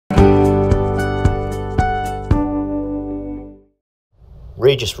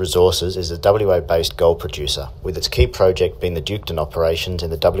Regis Resources is a WA-based gold producer, with its key project being the Duketon operations in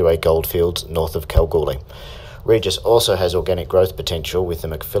the WA goldfields north of Kalgoorlie. Regis also has organic growth potential with the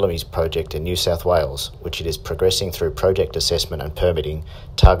McPhillamys project in New South Wales, which it is progressing through project assessment and permitting,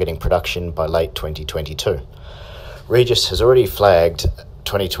 targeting production by late 2022. Regis has already flagged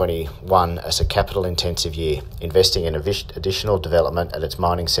 2021 as a capital-intensive year, investing in additional development at its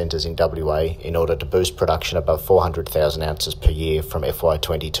mining centres in WA in order to boost production above 400,000 ounces per year from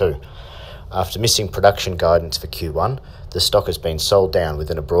FY22. After missing production guidance for Q1, the stock has been sold down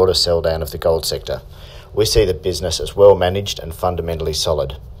within a broader sell-down of the gold sector. We see the business as well managed and fundamentally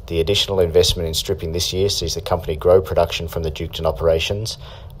solid. The additional investment in stripping this year sees the company grow production from the Duketon operations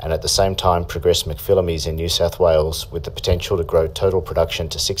and at the same time progress McPhillamys in New South Wales with the potential to grow total production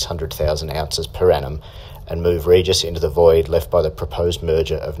to 600,000 ounces per annum and move Regis into the void left by the proposed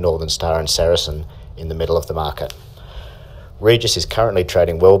merger of Northern Star and Saracen in the middle of the market. Regis is currently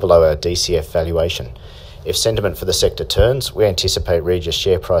trading well below our DCF valuation. If sentiment for the sector turns, we anticipate Regis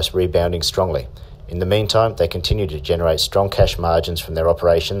share price rebounding strongly. In the meantime, they continue to generate strong cash margins from their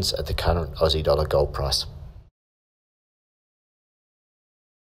operations at the current Aussie dollar gold price.